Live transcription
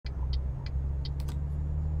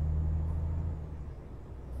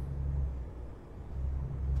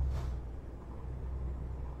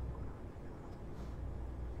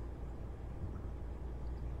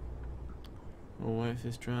We'll wait for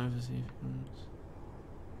this driver to see if he comes.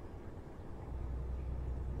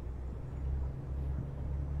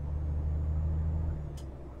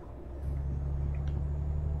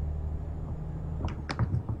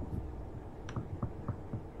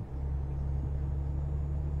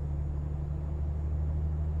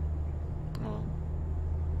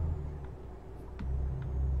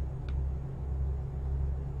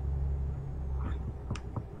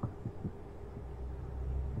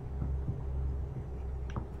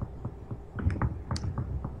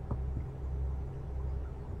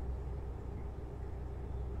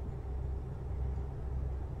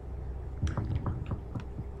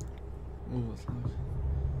 Oh, what's that?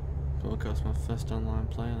 Gotta go, it's my first online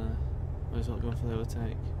play there. I was not going for the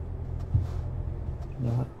overtake.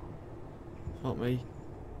 No. Fuck me.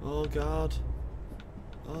 Oh god.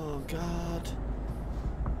 Oh god.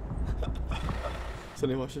 So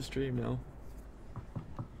I watch the stream now.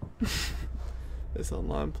 This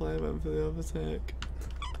online player went for the overtake.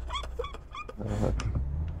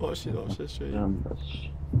 Watch the stream.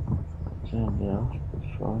 Turn it off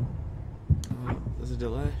before. Oh, there's a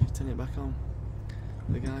delay. Turn it back on.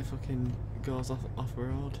 The guy fucking goes off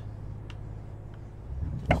road.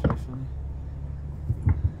 It's very funny.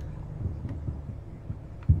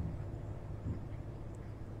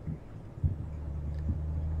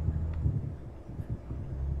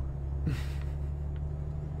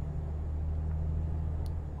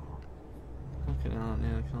 Fucking hell,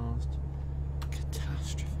 nearly caused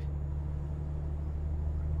catastrophe.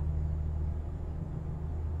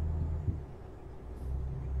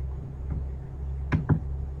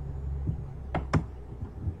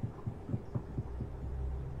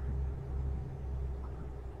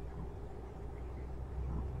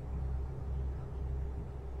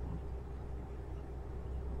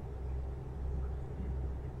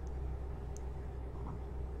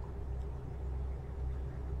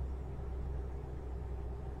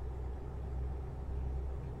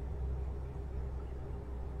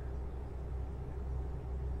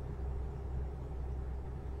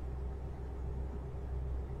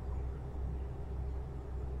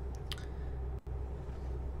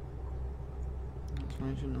 That's why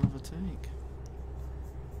you shouldn't overtake.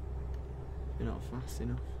 You're not fast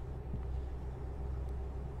enough.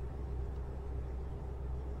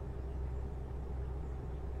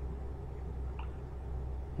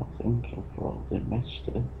 I think I've probably missed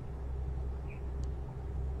it.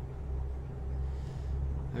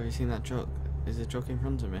 Have you seen that truck? Is the truck in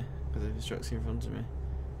front of me? Because if the truck's in front of me,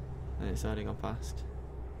 then it's already gone past.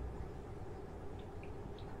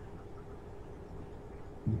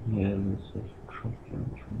 Yeah, there's a truck in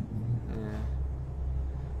front of me. Yeah.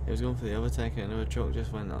 He was going for the overtake and another truck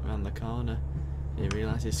just went around the corner. He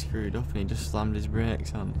realised he screwed up and he just slammed his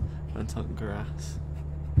brakes on and took grass.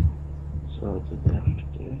 So did they have to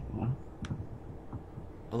do it now?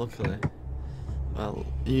 Luckily, well,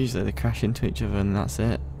 usually they crash into each other and that's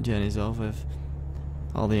it. Journey's over with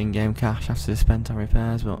all the in-game cash after spent on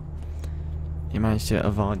repairs, but he managed to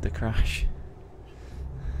avoid the crash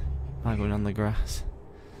by going on the grass.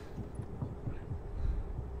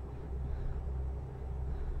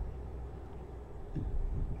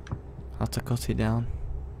 I had to cut it down.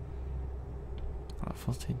 That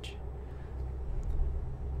footage.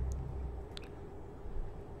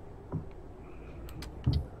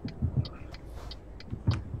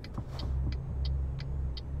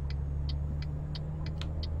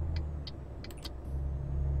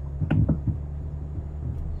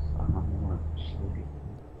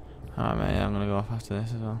 Alright mate, I'm gonna go off after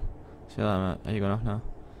this as well. See you later mate. Are you going off now?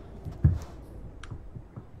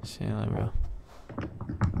 See you later bro.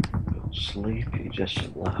 Sleepy,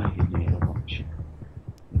 just lying here watching.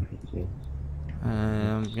 If it is.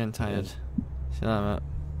 I'm getting tired. See you later mate.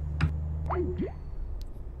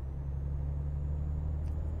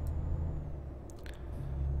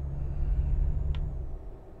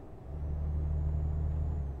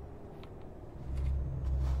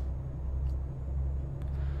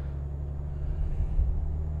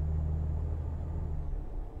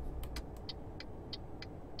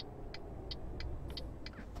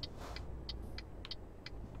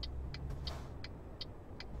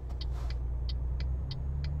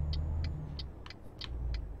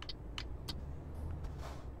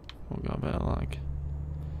 We've got a bit of like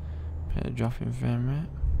bit of drop in frame rate.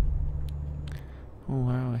 Oh,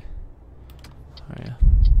 where are we? Oh yeah.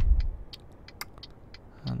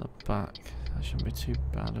 And the back. That shouldn't be too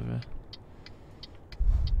bad of it.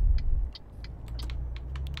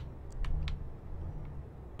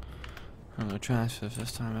 I'm gonna try this for the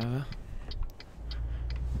first time ever.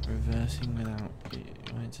 Reversing without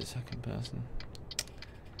going to second person.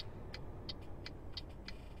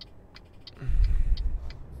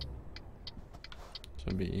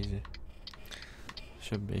 Should be easy.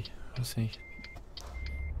 Should be. We'll see.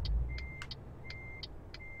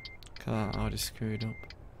 Look at that, I already screwed up.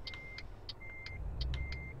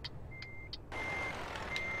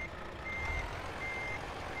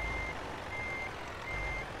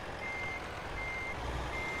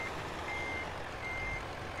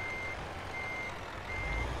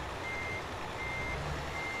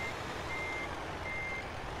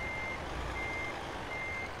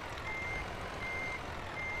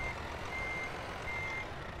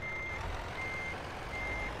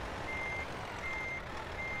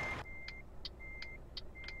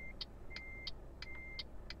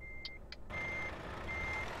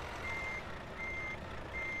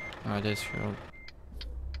 I did screw up.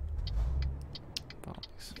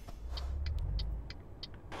 Bollocks.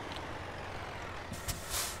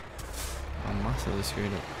 I massively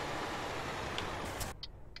screwed up.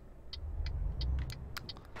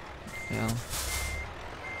 Yeah.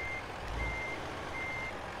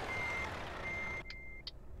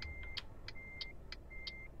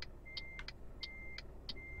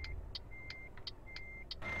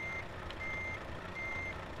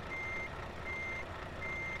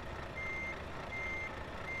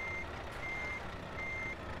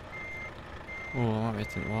 Oh, I might be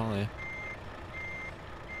hitting the wall here.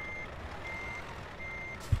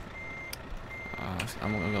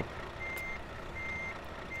 I'm gonna go.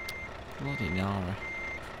 Bloody Nara.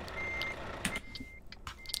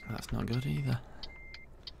 That's not good either.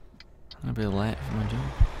 I'm gonna be late for my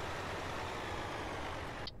job.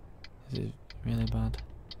 This is really bad.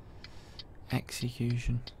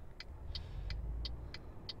 Execution.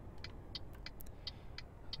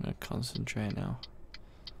 I'm gonna concentrate now.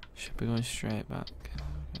 Should be going straight back.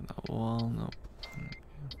 Get that wall, no.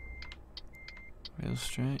 Real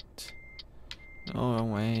straight. No,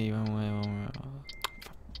 wrong way, wrong way, wrong way.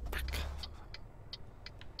 Oh, back.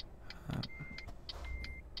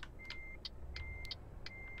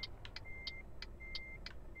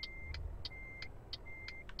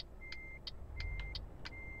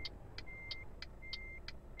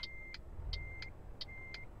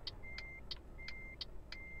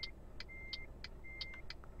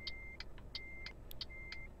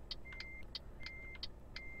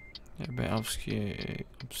 A bit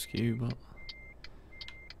obscure, but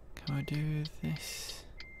can I do this?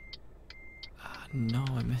 Ah, no,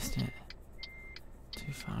 I missed it.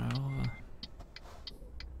 Too far over.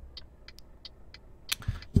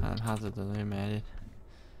 I'm hazard illuminated.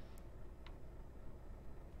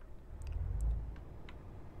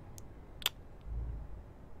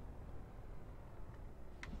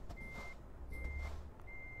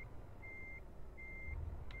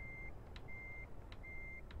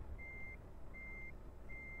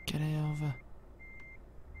 Get it over.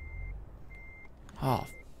 Oh.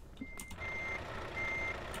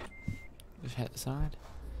 Just hit the side.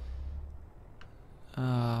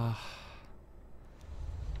 Well,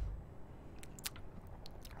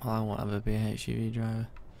 I won't ever be a HGV driver.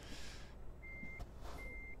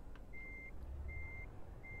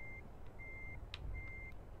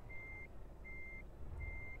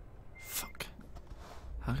 Fuck.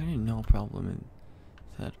 How can you no problem in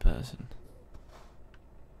third person?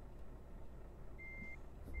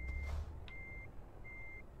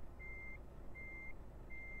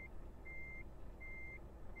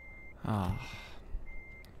 Oh.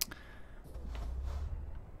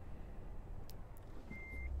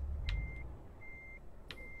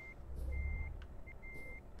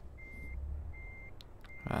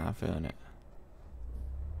 Right, I'm feeling it.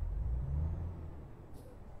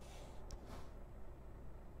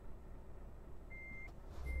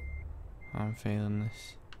 I'm feeling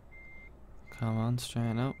this. Come on,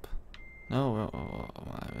 straighten up. No,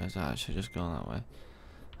 I should just go that way.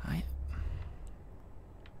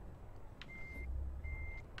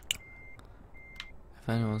 If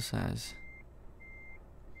anyone says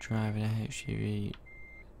driving a HGV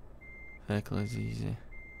vehicle is easy,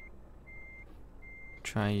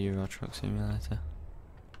 try Euro Truck Simulator.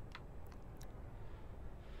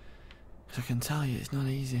 Because I can tell you it's not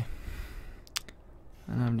easy.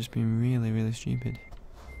 And I'm just being really, really stupid.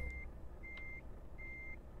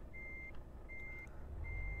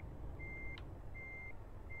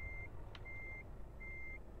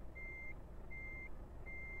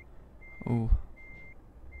 Oh.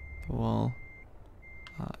 The wall.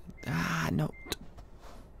 No.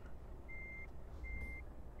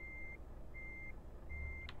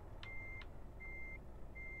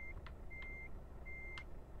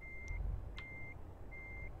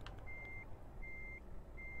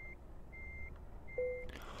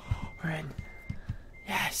 We're in.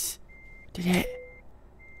 Yes. Did it.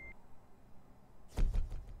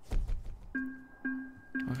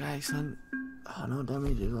 Excellent. Oh, no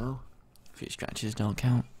damage as well. A few scratches don't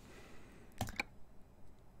count.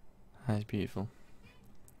 That is beautiful.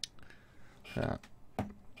 Yeah.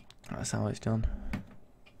 That's how it's done.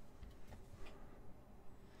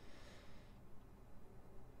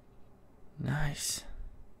 Nice.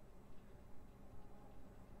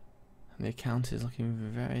 And the account is looking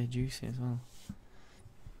very juicy as well.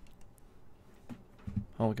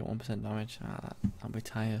 Oh, we'll get 1% damage. That'll be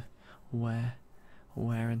tire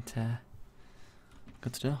wear and tear.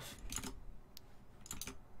 Good stuff.